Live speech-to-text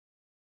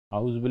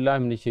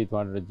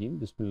Auzubillahiminash-shaytanir-rajim.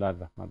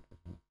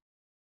 Bismillahir-rahmanir-rahim.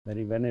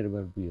 Very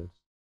venerable viewers.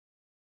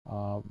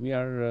 We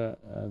are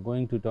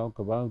going to talk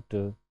about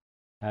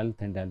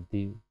health and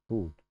healthy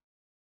food.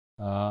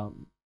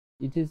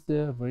 It is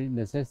very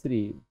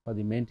necessary for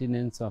the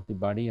maintenance of the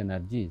body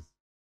energies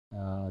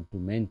to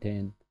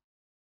maintain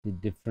the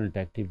different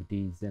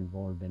activities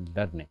involved in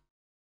learning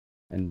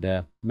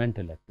and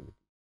mental activity.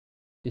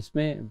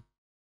 इसमें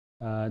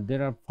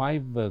there are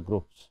 5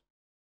 groups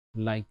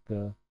like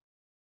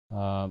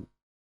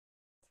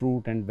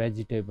fruit and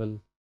vegetable,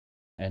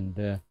 and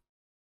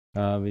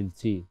we'll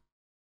see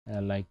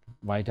like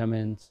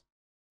vitamins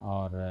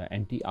or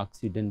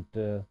antioxidant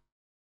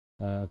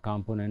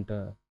component,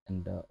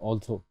 and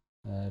also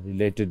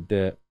related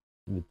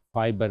with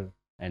fiber,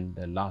 and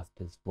last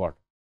is water.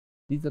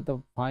 These are the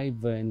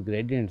 5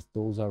 ingredients.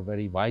 Those are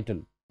very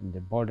vital and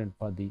important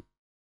for the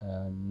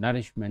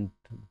nourishment,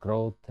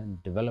 growth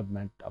and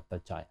development of the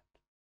child.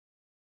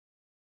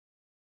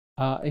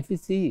 If we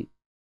see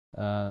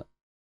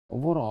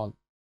overall,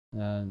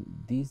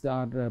 these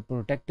are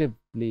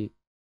protectively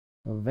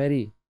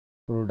very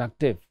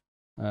productive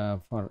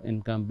for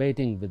in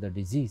combating with the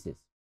diseases.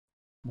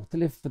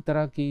 मुख्तलिफ़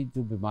तरह की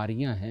जो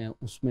बीमारियां हैं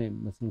उसमें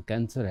मसलन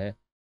cancer है.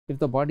 if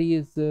the body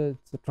is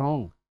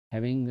strong,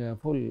 having a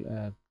full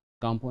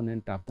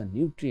component of the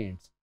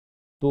nutrients,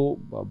 so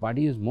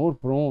body is more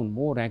prone,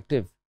 more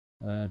active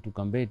to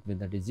combat with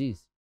the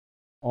disease.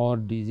 और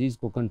डिज़ीज़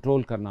को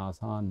कंट्रोल करना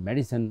आसान,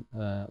 मेडिसिन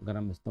अगर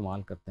हम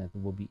इस्तेमाल करते हैं तो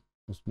वो भी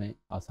उसमें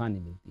आसानी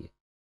मिलती है.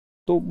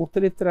 तो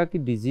मुख्तलिफ़ तरह की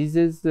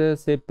डिजीज़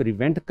से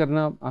प्रिवेंट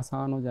करना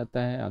आसान हो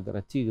जाता है अगर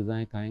अच्छी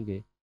ग़िज़ाएँ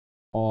खाएंगे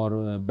और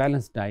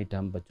बैलेंस डाइट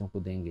हम बच्चों को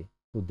देंगे,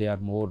 तो they are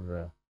more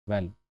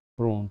well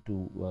prone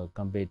to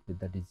combat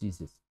with the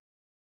disease.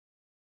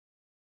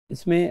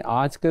 इसमें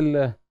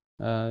आजकल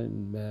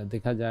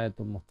देखा जाए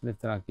तो मुख्तलिफ़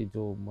तरह की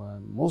जो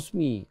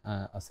मौसमी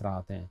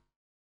असरात हैं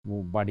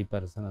वो बॉडी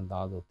पर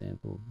असरअंदाज होते हैं.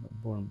 तो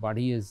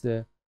body is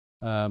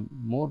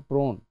more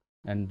prone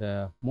and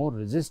more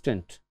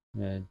resistant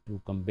to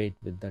combat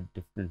with the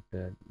different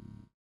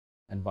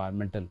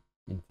environmental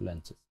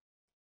influences.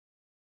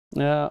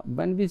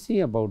 When we see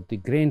about the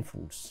grain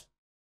foods,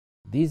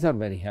 these are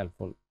very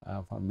helpful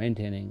for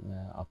maintaining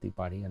of the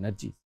body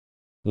energies,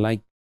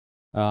 like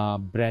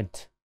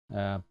bread,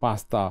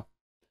 pasta,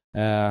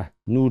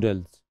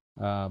 noodles,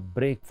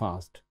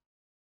 breakfast,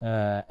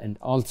 and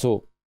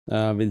also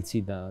we'll see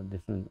the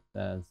different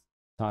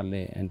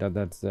sarle and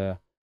others,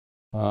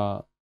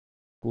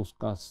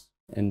 couscous,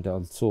 and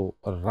also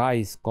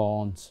rice,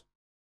 corns,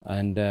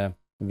 and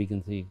we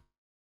can see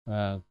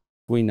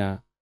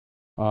quinoa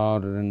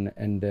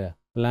and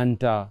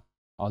planta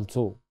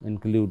also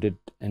included,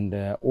 and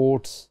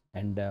oats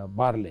and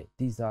barley.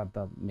 These are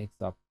the mix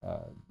of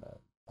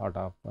sort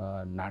of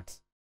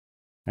nuts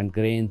and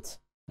grains.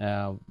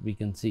 We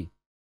can see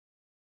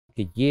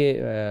कि ये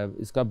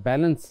इसका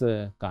balance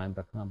कायम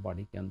रखना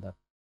body के अंदर.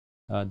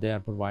 they are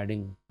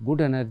providing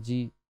good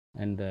energy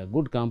and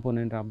good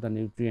component of the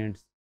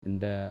nutrients,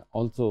 and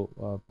also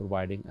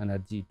providing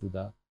energy to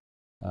the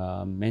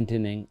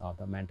maintaining of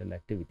the mental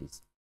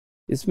activities.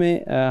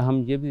 इसमें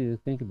हम ये भी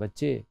देखते हैं कि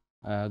बच्चे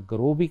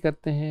ग्रो भी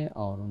करते हैं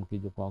और उनकी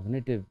जो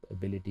कॉग्निटिव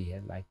एबिलिटी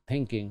है, like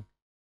thinking,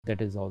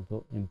 that is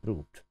also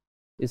improved.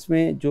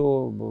 इसमें जो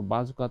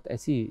बाज़ औक़ात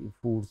ऐसी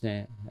फूड्स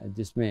हैं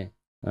जिसमें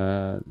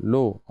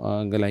लो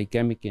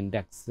ग्लाइकेमिक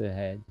इंडेक्स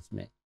है,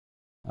 जिसमें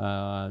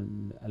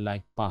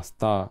like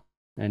pasta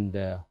and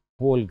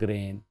whole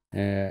grain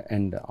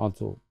and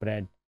also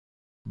bread.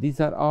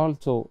 These are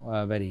also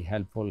very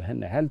helpful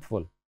and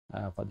healthful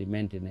for the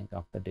maintaining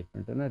of the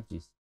different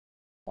energies.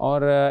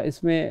 और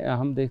इसमें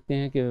हम देखते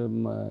हैं कि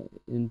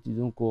इन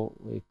चीज़ों को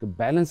एक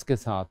बैलेंस के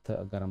साथ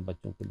अगर हम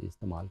बच्चों के लिए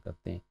इस्तेमाल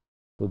करते हैं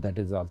तो that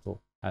is also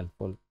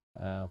helpful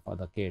for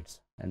the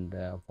kids, and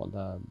for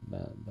the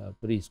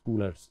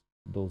preschoolers.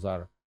 Those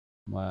are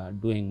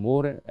doing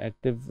more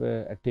active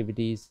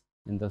activities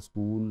in the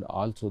school.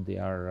 Also they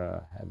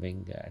are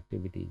having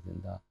activities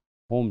in the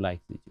home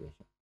like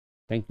situation.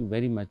 Thank you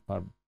very much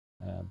for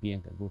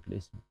being a good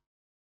listener.